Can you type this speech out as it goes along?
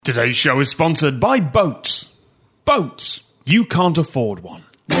Today's show is sponsored by Boats. Boats. You can't afford one.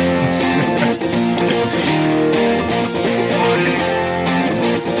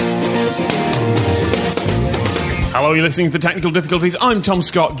 Hello, you're listening to The Technical Difficulties. I'm Tom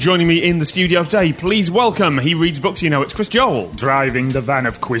Scott. Joining me in the studio today, please welcome, he reads books, you know, it's Chris Joel. Driving the van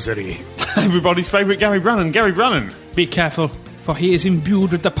of quizzery. Everybody's favourite Gary Brannan. Gary Brannan. Be careful, for he is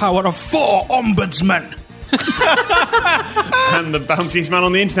imbued with the power of 4 ombudsmen. And the bountiest man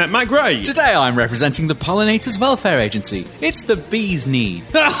on the internet, Matt Gray. Today I'm representing the Pollinators Welfare Agency. It's the bees'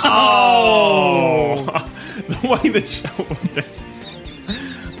 needs. Oh! The way the show...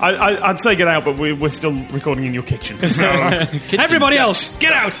 I'd say get out, but we're still recording in your kitchen. So, Everybody else,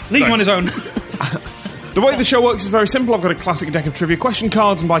 get out! Leave him on his own. the way the show works is very simple. I've got a classic deck of trivia question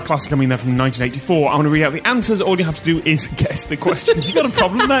cards, and by classic I mean they're from 1984. I'm going to read out the answers. All you have to do is guess the questions. You got a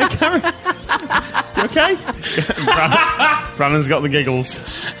problem there, Gary? You okay? Brannan's got the giggles.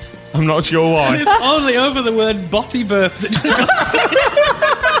 I'm not sure why. It's only over the word botty burp that just got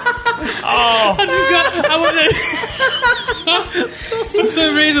for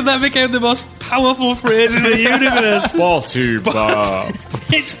some reason that became the most powerful phrase in the universe. Botty burp.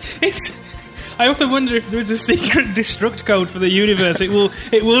 It's I often wonder if there's a secret destruct code for the universe. It will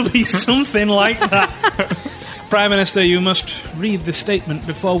be something like that. Prime Minister, you must read the statement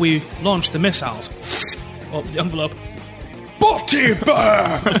before we launch the missiles. Oh, the envelope. Botty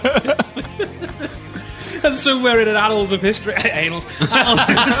burp! And somewhere in an annals of history... Annals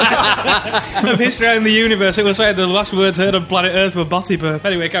of history and the universe, it will say the last words heard on planet Earth were botty burp.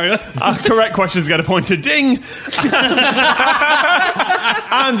 Anyway, carry on. Correct questions get a point to ding.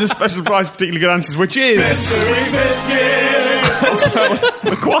 And a special prize for particularly good answers, which is... Mystery Biscuit! So,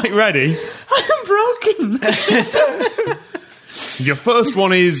 we're quite ready. I'm broken. Your first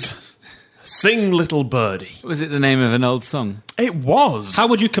one is... Sing Little Birdie. Was it the name of an old song? It was. How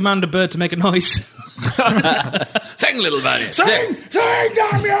would you command a bird to make a noise? Sing, little buddy. Sing,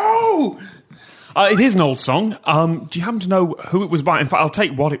 damn you! It is an old song. Do you happen to know who it was by? In fact, I'll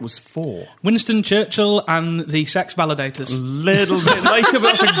take what it was for. Winston Churchill and the Sex Validators. A little bit later,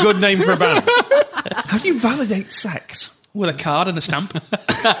 but that's a good name for a band. How do you validate sex? With a card and a stamp.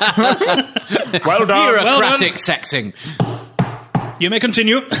 Well done. Bureaucratic sexing. You may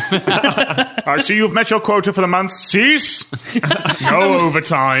continue. I see you've met your quota for the month. Cease. No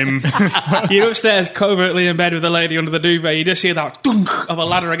overtime. You're upstairs covertly in bed with a lady under the duvet. You just hear that dunk of a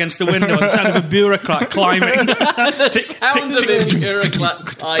ladder against the window and the sound of a bureaucrat climbing. The sound of a bureaucrat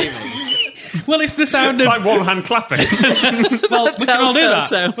climbing. Well, it's the sound It's of... like one hand clapping. Well, we can all do that.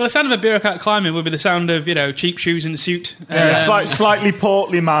 Sound. Well, the sound of a bureaucrat climbing would be the sound of, you know, cheap shoes and suit. Slightly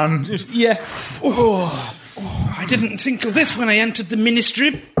portly man. Yeah. Oh, I didn't think of this when I entered the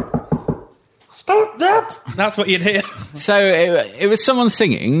ministry. Stop that! That's what you'd hear. So it was someone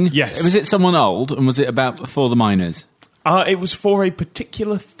singing. Yes. Was it someone old, and was it about for the miners? It was for a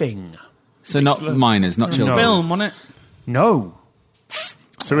particular thing. So not miners, not children. Film, wasn't it? No.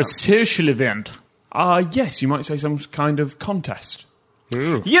 So a social event. Yes, you might say some kind of contest.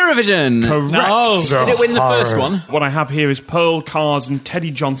 Eurovision. Correct. No. Did it win the first one? What I have here is Pearl Cars and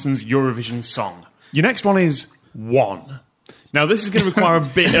Teddy Johnson's Eurovision song. Your next one is One. Now, this is going to require a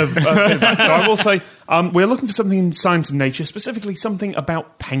bit of back. So I will say, we're looking for something in science and nature, specifically something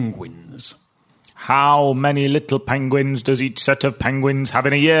about penguins. How many little penguins does each set of penguins have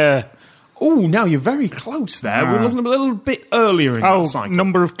in a year? Oh, now you're very close there. We're looking a little bit earlier in that cycle.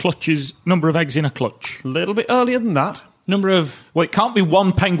 Number of clutches, number of eggs in a clutch. A little bit earlier than that. Number of... Well, it can't be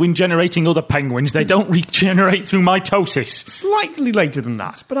one penguin generating other penguins. They don't regenerate through mitosis. Slightly later than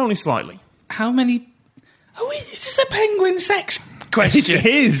that, but only slightly. How many... Oh, is this a penguin sex question? It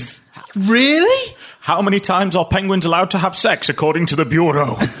is. Really? How many times are penguins allowed to have sex, according to the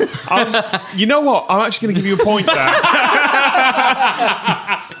Bureau? You know what? I'm actually going to give you a point there.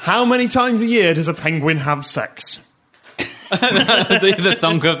 How many times a year does a penguin have sex? the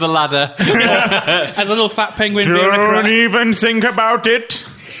thunk of the ladder. As a little fat penguin Don't bureaucrat. even think about it.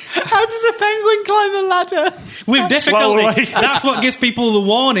 How does a penguin climb a ladder? With difficulty. Slowly. That's what gives people the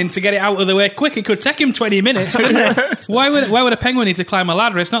warning to get it out of the way quick. It could take him 20 minutes, couldn't it? Why would a penguin need to climb a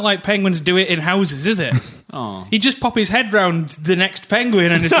ladder? It's not like penguins do it in houses, is it? Oh. He'd just pop his head round the next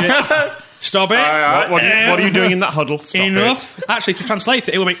penguin and just stop it. What are you doing in that huddle? Stop Enough. it. Actually, to translate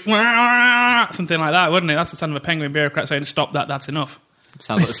it, it would be something like that, wouldn't it? That's the sound of a penguin bureaucrat saying, stop that, that's enough.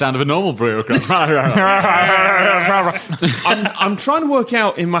 Sounds like the sound of a normal bureaucrat. I'm trying to work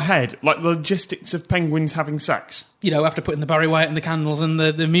out in my head, like, the logistics of penguins having sex. after putting the Barry White and the candles and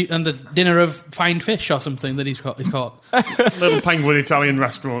the dinner of fine fish or something that he's caught. Little penguin Italian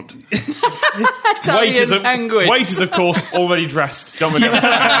restaurant. Italian penguin. Waiters, of course, already dressed. Don't we?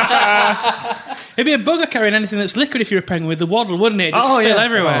 It'd be a bugger carrying anything that's liquid if you're a penguin with the waddle, wouldn't it? It'd just spill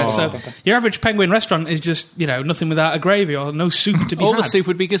everywhere. So your average penguin restaurant is just, nothing without a gravy or no soup to be All had. the soup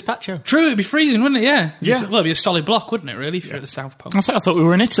would be gazpacho. True, it'd be freezing, wouldn't it? Yeah. Yeah. Well, it'd be a solid block, wouldn't it, really, if you're at the South Pole? I thought we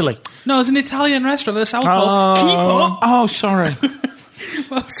were in Italy. No, it's an Italian restaurant at the South Pole. Keep up! Oh, sorry.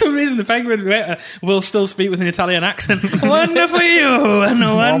 Well, for some reason, the penguin waiter will still speak with an Italian accent. Wonder for you, and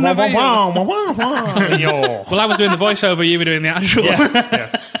a wonder for you. Well, I was doing the voiceover, you were doing the actual. Yeah.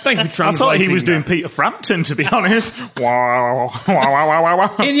 Thank you for translating. I thought he was doing Peter Frampton, to be honest. Wow.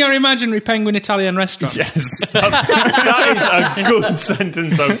 In your imaginary penguin Italian restaurant. Yes. That is a good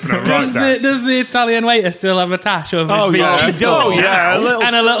sentence opener right there. Does the Italian waiter still have a tash over his beak? Yeah. Oh, yeah.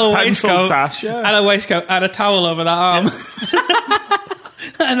 And a little pencil waistcoat. tash, yeah. And a waistcoat and a towel over that arm.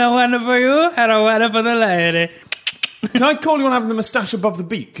 And a wonder for you, and a wonder for the lady. Can I call you on having the moustache above the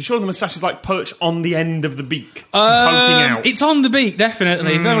beak? Because surely the moustache is like perched on the end of the beak, poking out. It's on the beak,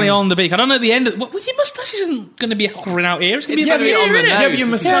 definitely. It's definitely on the beak. I don't know at the end of... Well, your moustache isn't going to be hovering out here. It's going to be It's about gonna be here, on the isn't it? nose. Yeah, but your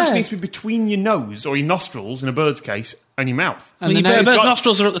moustache Yeah. needs to be between your nose or your nostrils, in a bird's case, and your mouth. Well, And the your nose bird's got-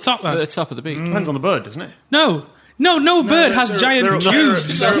 nostrils are at the top, At though. the top of the beak. Depends on the bird, doesn't it? No, bird has giant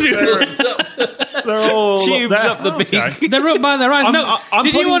tubes. They're all Tubes up the beak. Okay. They're up by their eyes. I'm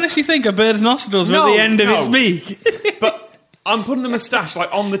Did you putting- honestly think a bird's nostrils were at the end of its beak? But I'm putting the moustache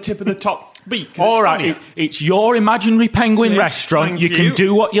like on the tip of the top beak. All right, it's your imaginary penguin restaurant. thank You you. can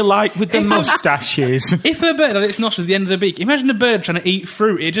do what you like with the moustaches. If a bird had its nostrils at the end of the beak, imagine a bird trying to eat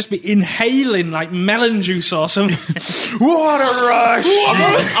fruit. It'd just be inhaling like melon juice or something. What a rush!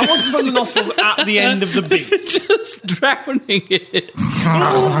 I want to put the nostrils at the end of the beak. Just drowning it.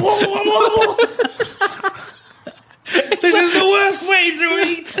 This is the worst way to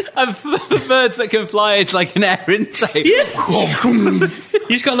eat. And for birds that can fly, it's like an air intake. You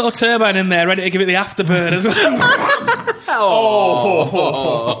just got a little turbine in there ready to give it the afterbird as well.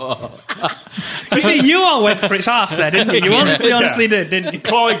 You see, you all went for its arse there, didn't you? You honestly did, didn't you?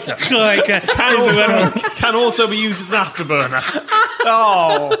 Cloaca. Cloaca. Can also be used as an afterburner.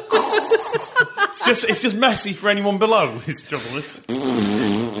 Oh. It's just messy for anyone below, is the trouble is.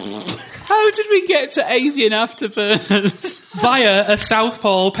 How did we get to avian afterburners? Via a South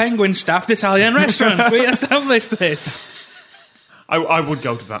Pole penguin-staffed Italian restaurant. We established this. I would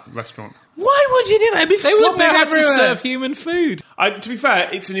go to that restaurant. Why would you do that? It'd be They wouldn't flopping know how to everywhere. serve human food. To be fair,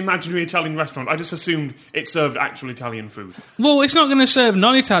 it's an imaginary Italian restaurant. I just assumed it served actual Italian food. Well, it's not going to serve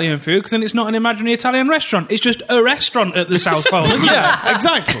non-Italian food because then it's not an imaginary Italian restaurant. It's just a restaurant at the South Pole, isn't it? Yeah,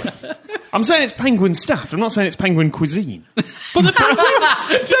 exactly. I'm saying it's penguin staffed. I'm not saying it's penguin cuisine. But the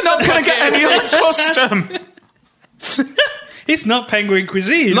penguin... They're not going to get any other custom. It's not penguin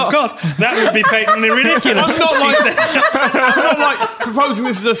cuisine, of course. That would be patently ridiculous. I'm not like proposing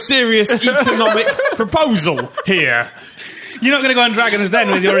this as a serious economic proposal here. You're not going to go on Dragon's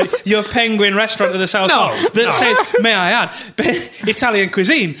Den with your penguin restaurant at the South Pole that says, may I add, Italian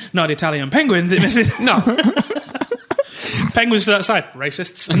cuisine, not Italian penguins. It must be... No. Penguins stood outside.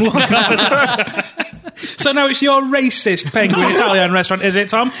 Racists. And walk outside. So now it's your racist penguin Italian restaurant, is it,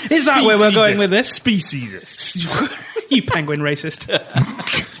 Tom? Is that where we're going with this? Speciesist. You penguin racist.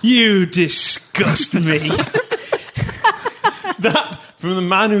 You disgust me. That from the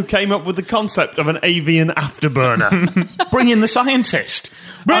man who came up with the concept of an avian afterburner. Bring in the scientist.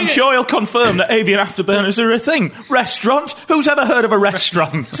 I'm sure he'll confirm that avian afterburners are a thing. Restaurant? Who's ever heard of a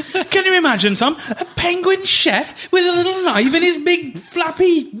restaurant? Can you imagine, Tom? A penguin chef with a little knife in his big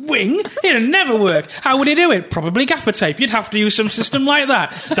flappy wing? It'd never work. How would he do it? Probably gaffer tape. You'd have to use some system like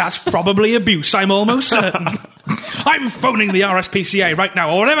that. That's probably abuse, I'm almost certain. I'm phoning the RSPCA right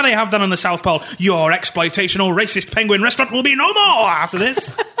now, or whatever they have done on the South Pole. Your exploitational racist penguin restaurant will be no more after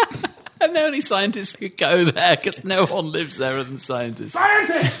this. And the only scientists could go there because no one lives there other than scientists.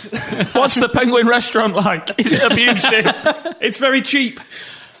 Scientist! What's the penguin restaurant like? Is it abusive? It's very cheap.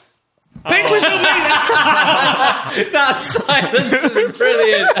 Penguins don't make that! That silence is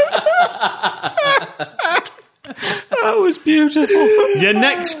brilliant. That was beautiful. Your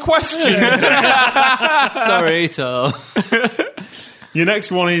next question. Sorry, Tom. Your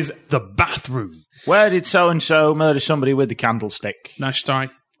next one is the bathroom. Where did so-and-so murder somebody with the candlestick? Nice try.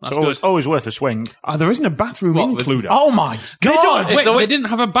 That's It's good. always worth a swing. There isn't a bathroom in Cluedo. Oh my God! Wait, they didn't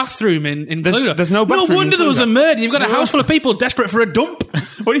have a bathroom in Cluedo. there's no bathroom No wonder in there was a Cluedo. murder. You've got a house full of people desperate for a dump.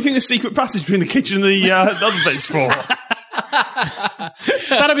 What do you think the secret passage between the kitchen and the other bit's for?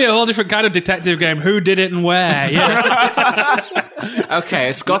 That'd be a whole different kind of detective game. Who did it and where? Yeah. Okay,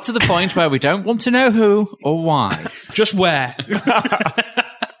 it's got to the point where we don't want to know who or why. Just where?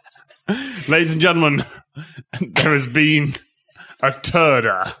 Ladies and gentlemen, there has been a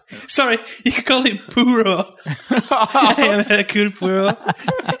turder. Sorry, you could call it Puro. Hercule Poirot.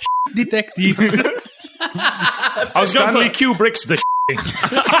 Detective. I was going Stanley for Kubrick's The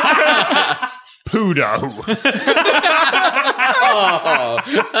Pudo.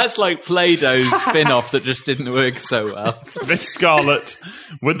 Oh, that's like Play-Doh's spin-off that just didn't work so well. Miss Scarlet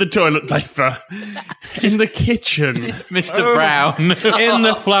with the toilet paper in the kitchen. Mr. Brown. In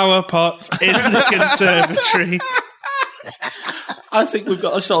the flower pot. In the conservatory. I think we've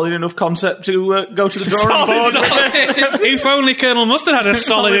got a solid enough concept to go to the drawing board. If only Colonel Mustard had a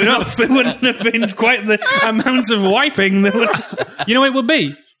solid enough, there wouldn't have been quite the amount of wiping. That would... You know what it would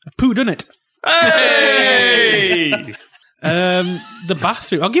be? A poo, doesn't it? Hey! The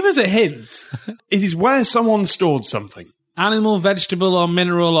bathroom. I'll give us a hint. It is where someone stored something. Animal, vegetable, or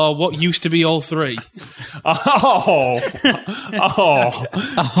mineral, or what used to be all three. That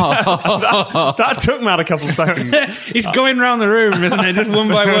took Matt a couple of seconds. It's going round the room, isn't it? Just one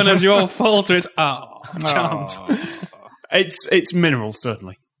by one as you all fall to it. Charms. It's mineral,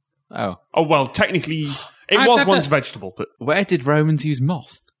 certainly. Oh. Oh, well, technically, it was once vegetable, but... Where did Romans use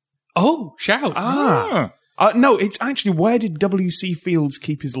moss? Oh, shout. No, it's actually, where did W.C. Fields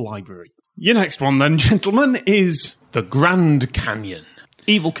keep his library? Your next one, then, gentlemen, is the Grand Canyon.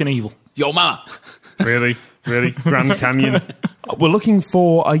 Evil Knievel. Yo, mama. Really? Grand Canyon. We're looking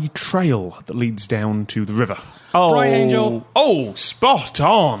for a trail that leads down to the river. Bright Angel. Oh, spot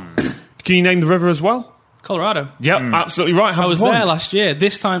on. Can you name the river as well? Colorado. Yep, absolutely right. I was there last year.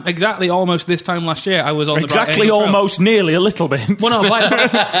 This time, almost this time last year, I was on the Bright Angel Trail. Almost, nearly, a little bit. Well, no,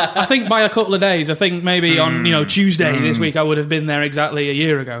 I think by a couple of days. I think maybe on Tuesday this week, I would have been there exactly a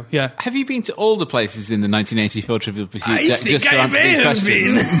year ago. Yeah. Have you been to all the places in the 1984 Trivial Pursuit just to answer these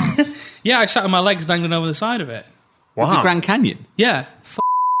questions? Yeah, I sat with my legs dangling over the side of it. Wow. The Grand Canyon? Yeah.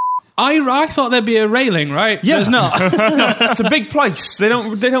 I thought there'd be a railing, right? Yeah. There's not. It's a big place. They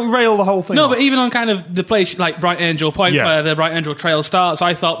don't rail the whole thing. No, off. but even on kind of the place like Bright Angel Point, Yeah. where the Bright Angel Trail starts,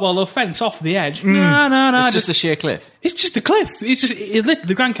 I thought, well, they'll fence off the edge. No. It's just a sheer cliff. It's just a cliff.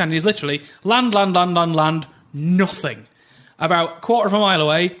 The Grand Canyon is literally land, nothing. About a quarter of a mile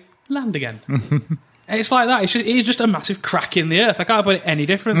away, land again. It's like that. It's just a massive crack in the earth. I can't put it any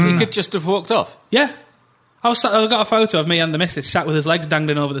different. So you could just have walked off. Yeah. I got a photo of me and the missus sat with his legs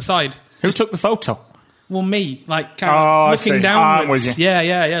dangling over the side. Who took the photo? Well, me, like, kind of looking I see. downwards. I'm with you.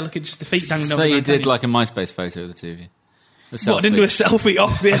 Yeah. Look at just the feet dangling over So the you Grand did Canyon. like a MySpace photo of the two of you? What, I didn't do a selfie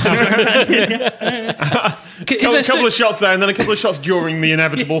off the edge of the Grand Canyon. A couple of shots there, and then a couple of shots during the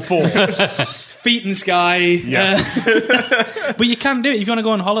inevitable fall. Feet and sky. Yeah. But you can do it if you want to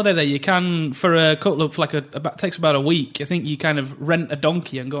go on holiday there. You can for a couple of it takes about a week. I think you kind of rent a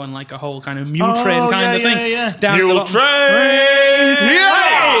donkey and go on like a whole kind of mule train kind of thing. Yeah. Down Mule the train!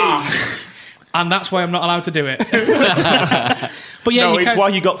 Yeah! And that's why I'm not allowed to do it. But yeah, No, you it's can, why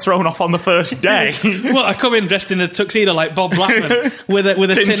you got thrown off on the first day. well, I come in dressed in a tuxedo like Bob Blackman with a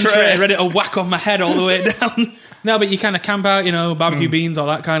tin tray ready to whack on my head all the way down. No, but you kind of camp out, barbecue beans, all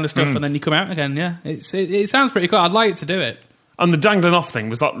that kind of stuff, and then you come out again. Yeah, it sounds pretty cool. I'd like to do it. And the dangling off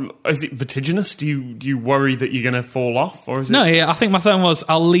thing, is it vertiginous? Do you worry that you're going to fall off? Or is it... No, yeah, I think my thing was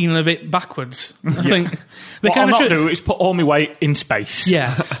I'll lean a bit backwards. I think they What I'll kind not of do is put all my weight in space.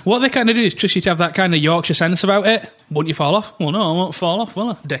 yeah. What they kind of do is trust you to have that kind of Yorkshire sense about it. Won't you fall off? Well, no, I won't fall off,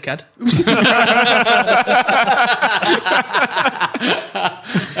 will I, dickhead?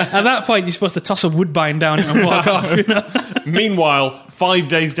 At that point, you're supposed to toss a woodbine down it and walk off. Meanwhile, 5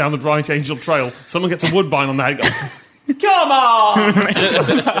 days down the Bright Angel Trail, someone gets a woodbine on their head. Goes, come on!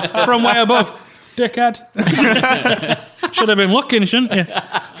 From way above. Dickhead. Should have been looking, shouldn't you?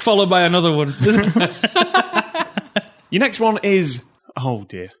 Followed by another one. Your next one is, oh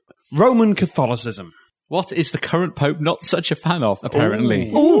dear, Roman Catholicism. What is the current Pope not such a fan of,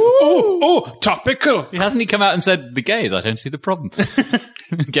 apparently? Oh, topical. Hasn't he come out and said, the gays, I don't see the problem.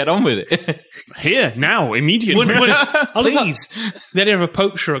 Get on with it. Here, now, immediately. Please. The idea of a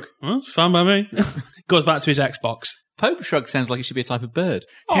Pope shrug. Well, it's fine by me. Goes back to his Xbox. Pope shrug sounds like it should be a type of bird.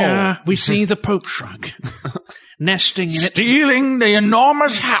 Yeah, we see the Pope shrug. Nesting in it. Stealing the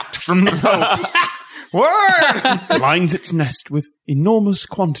enormous hat from the Pope. Word! Lines its nest with enormous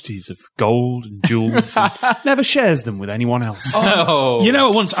quantities of gold and jewels and never shares them with anyone else. Oh. You know,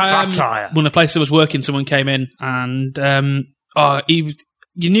 once Satire. when a place I was working, someone came in and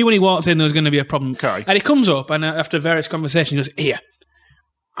you knew when he walked in there was going to be a problem. Okay. And he comes up and after various conversations he goes, "Here,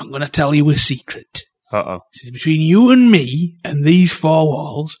 I'm going to tell you a secret. Uh-oh. This is between you and me and these four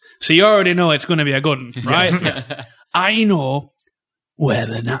walls, so you already know it's going to be a good one, right? I know where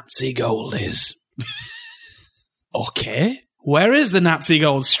the Nazi gold is. Okay. Where is the Nazi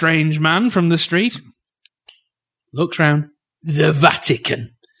gold, strange man from the street? Looks round. The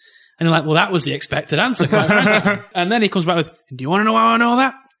Vatican. And you're like, well, that was the expected answer, quite frankly. And then he comes back with, do you want to know how I know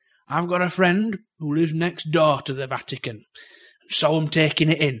that? I've got a friend who lives next door to the Vatican. So I'm taking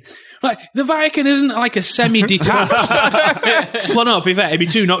it in. Like, the Vatican isn't like a semi-detached. Well, no, to be fair, it'd be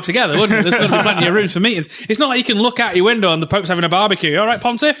two knocked together, wouldn't it? There's going to be plenty of rooms for meetings. It's not like you can look out your window and the Pope's having a barbecue. All right,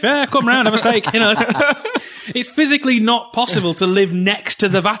 Pontiff? Yeah, come round, have a steak. You know, it's physically not possible to live next to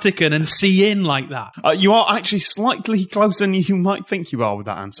the Vatican and see in like that. You are actually slightly closer than you might think you are with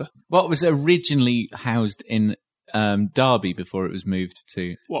that answer. What was originally housed in Derby before it was moved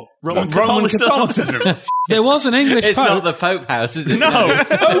to... What? Roman Catholicism. There was an English It's Pope. not the Pope House, is it? No.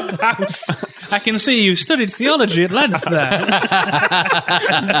 Pope House. I can see you've studied theology at length there.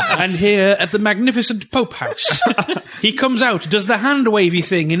 And here at the magnificent Pope House, he comes out, does the hand-wavy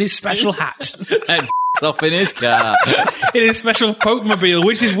thing in his special hat. And off in his car. In his special Pope-mobile,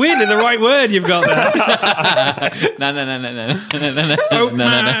 which is weirdly the right word you've got there. No. Pope No.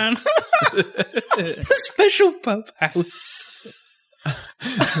 man. Special Pope House.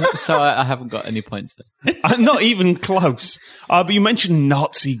 So I haven't got any points there. Not even close. But you mentioned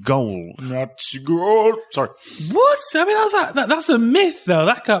Nazi gold. Nazi gold. Sorry. What? I mean, that's a myth, though.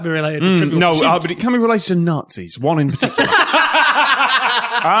 That can't be related to Trivial No, Pursuit. but it can be related to Nazis. One in particular.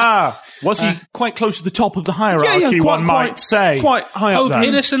 Was he quite close to the top of the hierarchy, quite- one might quite- say? Quite high Pope up there.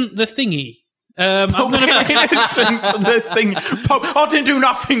 Innocent the Thingy. I'm gonna Innocent to the thing. I didn't do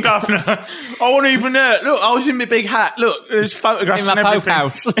nothing, Governor. I wasn't even there. Look, I was in my big hat. Look, there's photographs In my and Pope everything.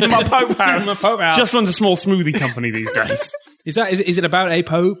 House. In my Pope House. Pope House. Just runs a small smoothie company these days. Is it about a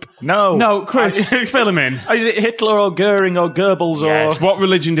pope? No. No, Chris, fill him in. Is it Hitler or Goering or Goebbels Yes, or... what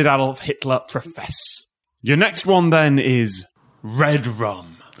religion did Adolf Hitler profess? Your next one then is red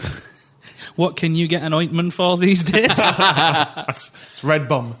rum. What can you get an ointment for these days? It's red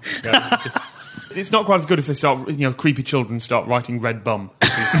bum. It's not quite as good if they start, creepy children start writing red bum.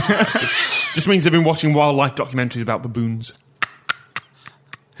 Just means they've been watching wildlife documentaries about baboons.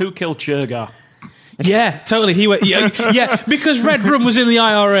 Who killed Churgar? Yeah, totally. He went. Yeah, because red rum was in the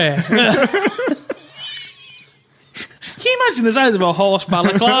IRA. Can you imagine the size of a horse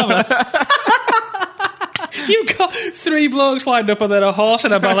balaclava? You've got three blokes lined up and then a horse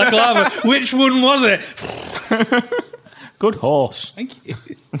and a balaclava. Which one was it? Good horse. Thank you.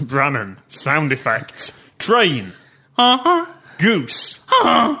 Brannan. Sound effects. Train. Goose.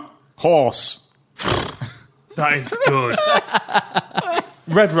 Horse. That is good.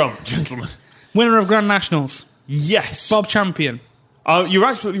 Red rum, gentlemen. Winner of Grand Nationals, Yes. Bob Champion, You're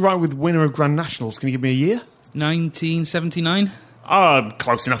absolutely right with winner of Grand Nationals. Can you give me a year? 1979.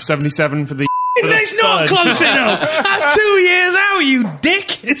 Close enough. 77 for the... It's not close enough. That's 2 years out, you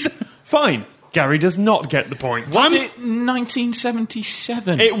dick. Fine. Gary does not get the point. Was it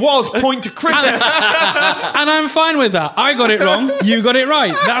 1977? It was. Point to Chris. And I'm fine with that. I got it wrong. You got it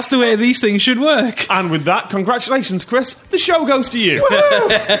right. That's the way these things should work. And with that, congratulations, Chris. The show goes to you.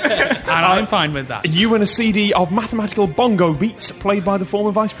 And I'm fine with that. You win a CD of mathematical bongo beats played by the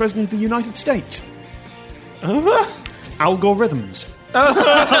former Vice President of the United States. It's algorithms. And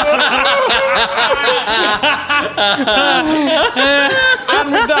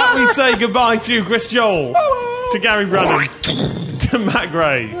with that, we say goodbye to Chris Joel, to Gary Brannan, to Matt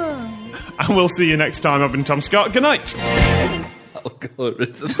Gray. And we'll see you next time. I've been Tom Scott. Good night.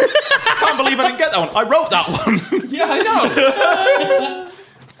 Algorithm. I can't believe I didn't get that one. I wrote that one. Yeah, I know.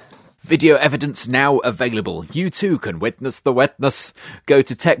 Video evidence now available. You too can witness the wetness. Go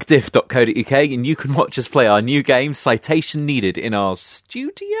to techdiff.co.uk and you can watch us play our new game, Citation Needed, in our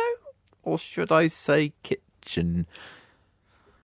studio? Or should I say kitchen?